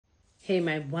Hey,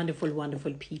 my wonderful,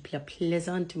 wonderful people, a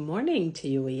pleasant morning to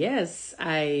you. Yes,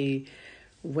 I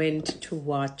went to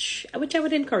watch, which I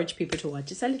would encourage people to watch.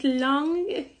 It's a little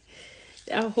long.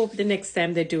 I hope the next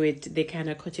time they do it, they kind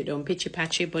of cut it down pitchy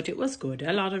patchy, but it was good.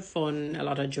 A lot of fun, a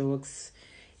lot of jokes,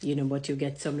 but you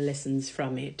get some lessons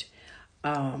from it.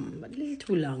 A little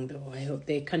too long though. I hope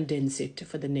they condense it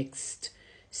for the next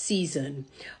season.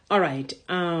 All right,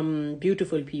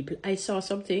 beautiful people. I saw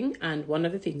something, and one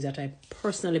of the things that I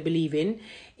personally believe in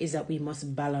is that we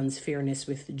must balance fairness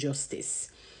with justice.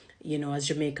 As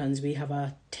Jamaicans, we have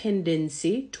a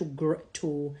tendency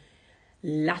to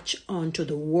latch on to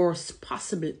the worst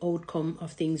possible outcome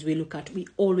of things we look at. We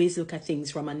always look at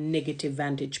things from a negative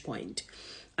vantage point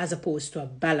as opposed to a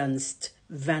balanced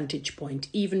vantage point,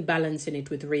 even balancing it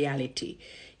with reality,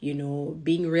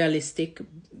 being realistic,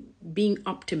 being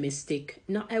optimistic.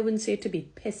 Not, I wouldn't say to be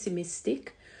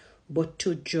pessimistic, but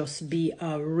to just be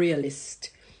a realist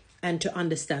and to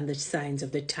understand the signs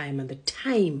of the time and the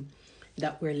time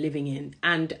that we're living in.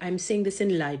 And I'm saying this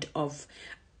in light of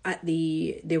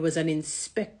there was an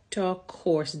inspector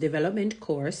course, development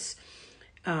course,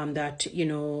 that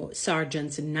 99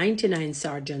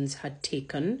 sergeants had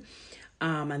taken,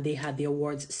 and they had the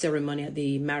awards ceremony at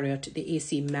the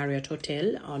AC Marriott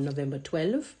Hotel on November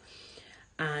 12th,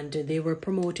 and they were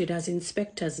promoted as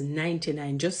inspectors.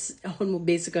 99, just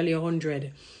basically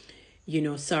 100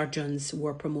 sergeants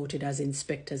were promoted as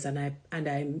inspectors, and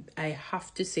I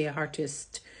have to say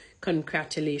heartiest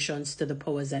congratulations to the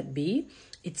powers that be.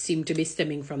 It seemed to be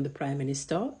stemming from the Prime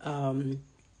Minister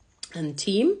and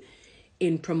team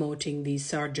in promoting these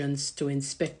sergeants to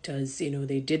inspectors.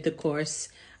 They did the course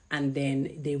and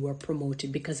then they were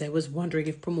promoted, because I was wondering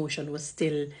if promotion was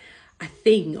still a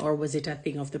thing, or was it a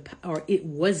thing of the or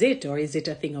is it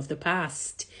a thing of the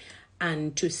past?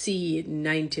 And to see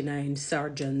 99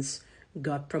 sergeants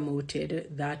got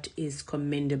promoted, that is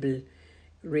commendable.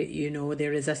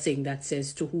 There is a saying that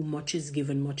says, to whom much is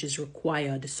given, much is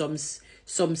required. Some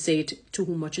say it, to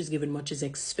whom much is given, much is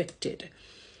expected.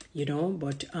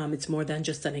 But it's more than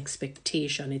just an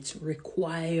expectation. It's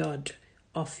required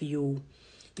of you.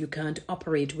 You can't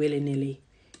operate willy-nilly.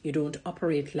 You don't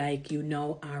operate like you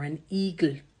now are an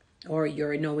eagle, or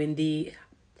you're now in the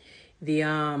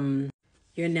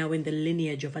you're now in the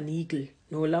lineage of an eagle.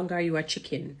 No longer are you a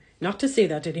chicken. Not to say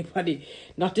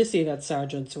that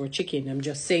sergeants were chicken. I'm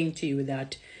just saying to you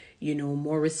that,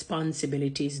 more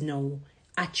responsibilities now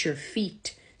at your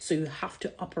feet. So you have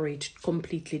to operate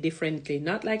completely differently,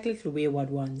 not like little wayward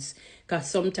ones. Because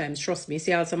sometimes, trust me,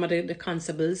 see how some of the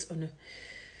constables...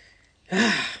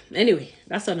 Anyway,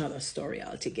 that's another story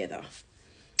altogether.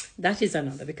 That is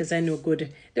another, because I know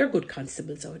there are good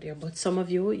constables out there. But some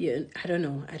of you, I don't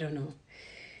know.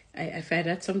 I find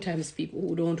that sometimes people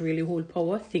who don't really hold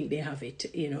power think they have it,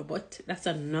 but that's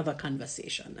another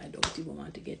conversation I don't even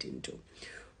want to get into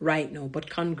right now. But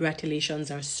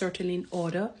congratulations are certainly in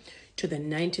order to the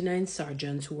 99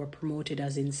 sergeants who were promoted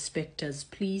as inspectors.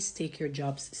 Please take your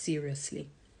jobs seriously.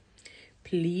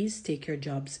 Please take your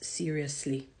jobs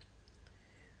seriously.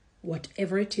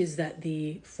 Whatever it is that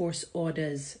the force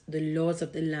orders, the laws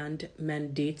of the land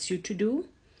mandates you to do,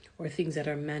 or things that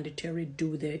are mandatory,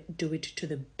 do it to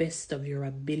the best of your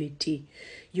ability.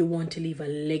 You want to leave a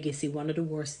legacy. One of the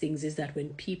worst things is that when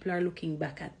people are looking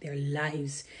back at their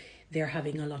lives, they're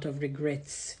having a lot of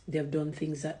regrets. They've done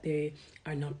things that they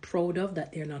are not proud of,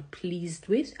 that they're not pleased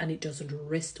with, and it doesn't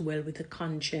rest well with the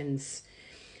conscience.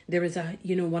 There is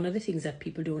one of the things that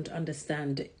people don't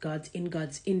understand, God's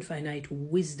infinite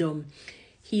wisdom,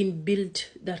 He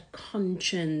built that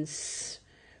conscience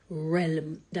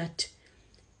realm that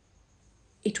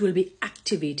it will be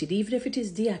activated, even if it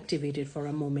is deactivated for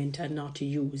a moment and not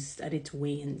used, and it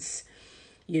wanes.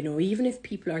 Even if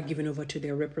people are given over to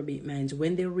their reprobate minds,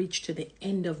 when they reach to the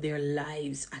end of their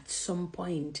lives, at some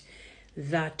point,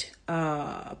 that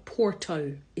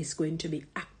portal is going to be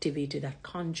activated, that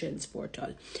conscience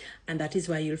portal. And that is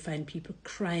why you'll find people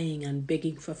crying and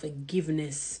begging for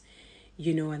forgiveness,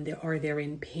 and they're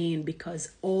in pain,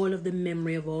 because all of the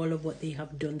memory of all of what they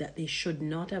have done that they should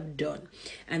not have done,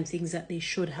 and things that they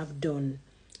should have done,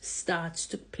 starts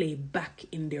to play back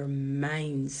in their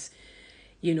minds.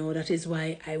 That is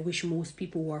why I wish most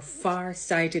people were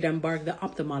far-sighted, and bar the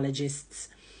ophthalmologists,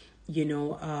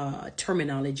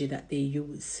 terminology that they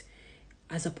use,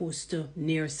 as opposed to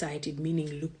nearsighted,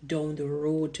 meaning look down the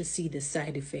road to see the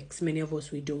side effects. Many of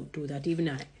us, we don't do that. Even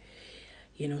I,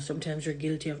 sometimes we're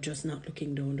guilty of just not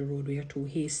looking down the road. We are too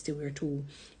hasty, we're too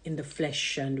in the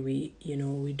flesh, and we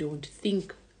don't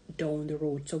think down the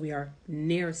road. So we are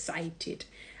nearsighted,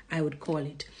 I would call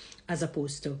it, as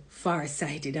opposed to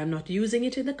far-sighted. I'm not using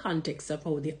it in the context of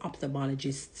how the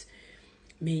ophthalmologists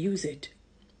may use it.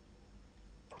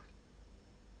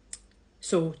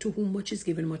 So, to whom much is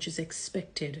given, much is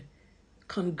expected.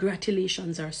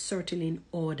 Congratulations are certainly in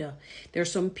order. There are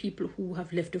some people who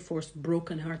have left the force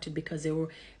brokenhearted because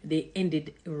they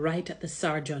ended right at the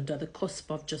sergeant, or the cusp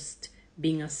of just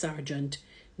being a sergeant,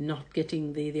 not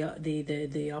getting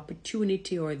the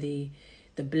opportunity or the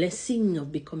blessing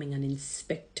of becoming an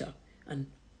inspector, an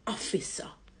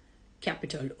officer,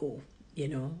 capital O,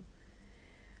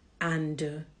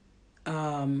 and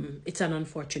it's an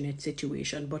unfortunate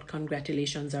situation, but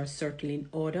congratulations are certainly in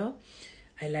order.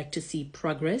 I like to see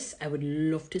progress. I would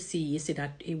love to see, you see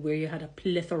that where you had a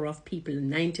plethora of people,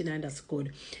 99, that's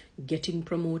good. Getting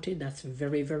promoted, that's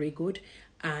very, very good.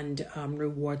 And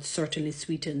reward certainly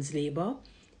sweetens labor,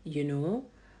 I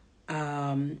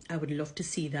would love to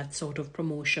see that sort of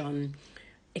promotion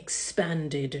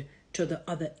expanded to the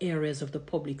other areas of the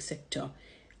public sector.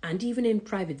 And even in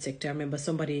private sector, I remember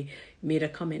somebody made a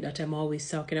comment that I'm always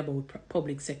talking about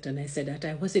public sector, and I said that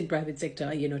I was in private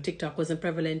sector. TikTok wasn't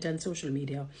prevalent and social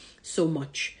media so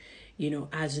much,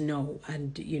 as now.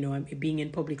 And I'm being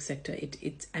in public sector.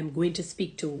 I'm going to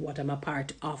speak to what I'm a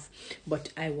part of,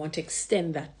 but I want to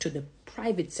extend that to the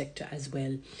private sector as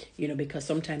well. Because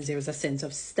sometimes there is a sense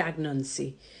of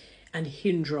stagnancy and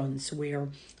hindrance where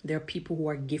there are people who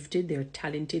are gifted, they're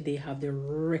talented, they have the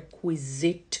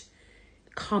requisite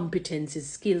competencies,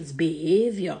 skills,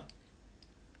 behavior,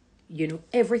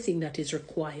 everything that is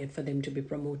required for them to be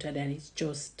promoted, and it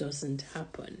just doesn't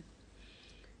happen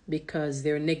because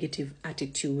their negative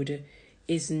attitude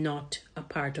is not a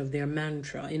part of their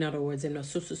mantra. In other words, they're not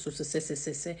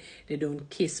say, they don't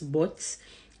kiss butts,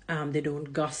 they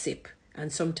don't gossip,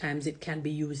 and sometimes it can be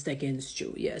used against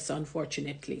you. Yes,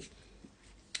 unfortunately.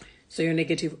 So your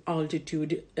negative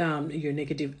attitude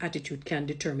can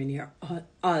determine your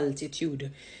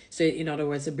altitude. So in other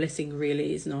words, the blessing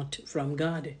really is not from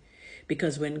God.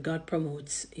 Because when God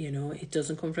promotes, it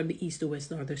doesn't come from the east, the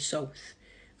west, nor the south.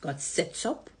 God sets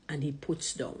up and he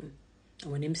puts down.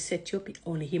 And when him set you up,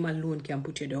 only him alone can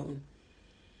put you down.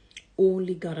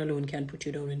 Only God alone can put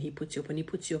you down when he puts you up. When he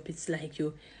puts you up, it's like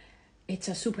it's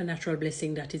a supernatural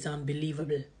blessing that is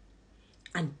unbelievable.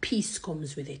 And peace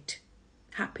comes with it.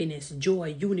 Happiness,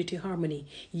 joy, unity, harmony.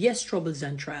 Yes, troubles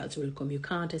and trials will come. You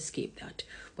can't escape that.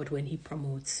 But when he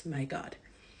promotes, my God.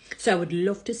 So I would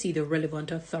love to see the relevant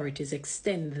authorities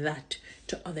extend that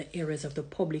to other areas of the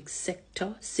public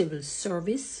sector, civil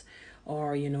service,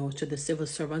 or, to the civil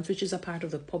servants, which is a part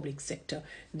of the public sector.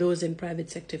 Those in private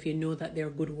sector, if you know that they're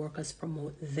good workers,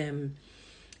 promote them.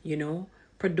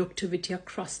 Productivity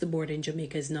across the board in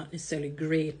Jamaica is not necessarily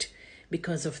great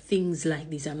because of things like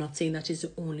these. I'm not saying that is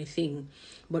the only thing,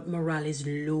 but morale is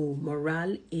low.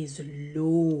 Morale is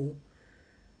low.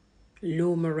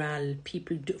 Low morale.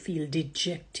 People feel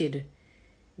dejected.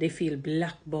 They feel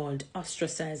blackballed,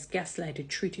 ostracized, gaslighted,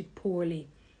 treated poorly.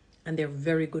 And they're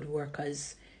very good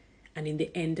workers. And in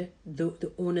the end,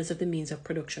 the owners of the means of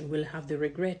production will have the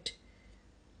regret.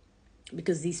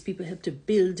 Because these people help to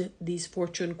build these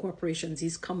fortune corporations,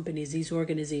 these companies, these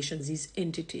organizations, these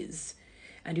entities.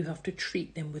 And you have to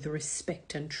treat them with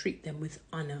respect and treat them with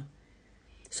honor.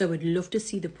 So I would love to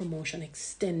see the promotion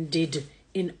extended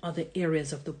in other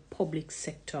areas of the public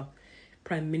sector.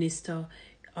 Prime Minister,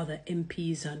 other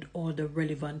MPs, and all the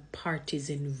relevant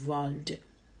parties involved.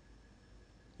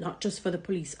 Not just for the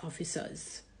police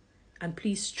officers. And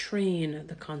please train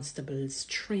the constables.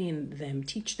 Train them.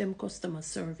 Teach them customer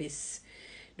service.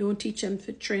 Don't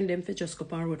train them for just go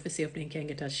on road for see if they can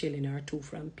get a shilling or two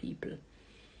from people.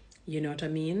 You know what I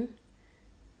mean?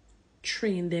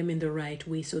 Train them in the right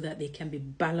way so that they can be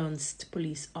balanced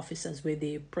police officers where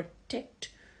they protect,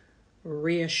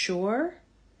 reassure,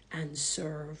 and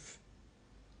serve.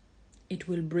 It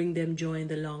will bring them joy in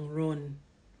the long run.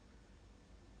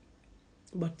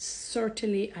 But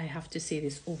certainly, I have to say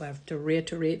this over. I have to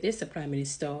reiterate this. The Prime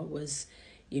Minister was,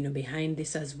 behind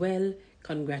this as well.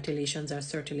 Congratulations are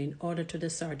certainly in order to the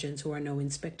sergeants who are now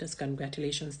inspectors.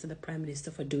 Congratulations to the Prime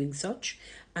Minister for doing such,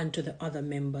 and to the other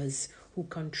members who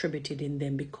contributed in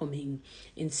them becoming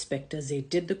inspectors. They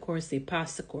did the course, they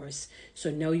passed the course.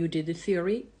 So now you did the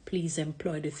theory. Please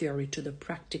employ the theory to the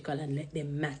practical and let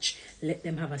them match. Let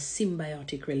them have a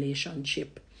symbiotic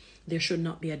relationship. There should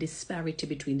not be a disparity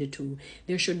between the two.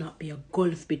 There should not be a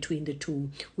gulf between the two.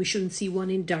 We shouldn't see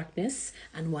one in darkness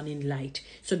and one in light.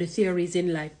 So the theory is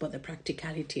in light, but the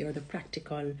practicality or the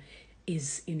practical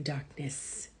is in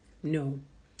darkness. No.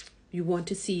 You want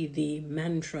to see the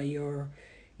mantra, your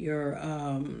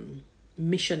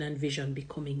mission and vision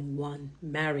becoming one,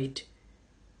 married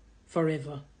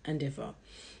forever and ever.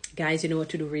 Guys, you know what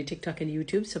to do. Read TikTok and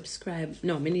YouTube. Subscribe.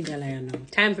 No, me need a lion now.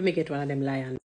 Time for me get one of them lions.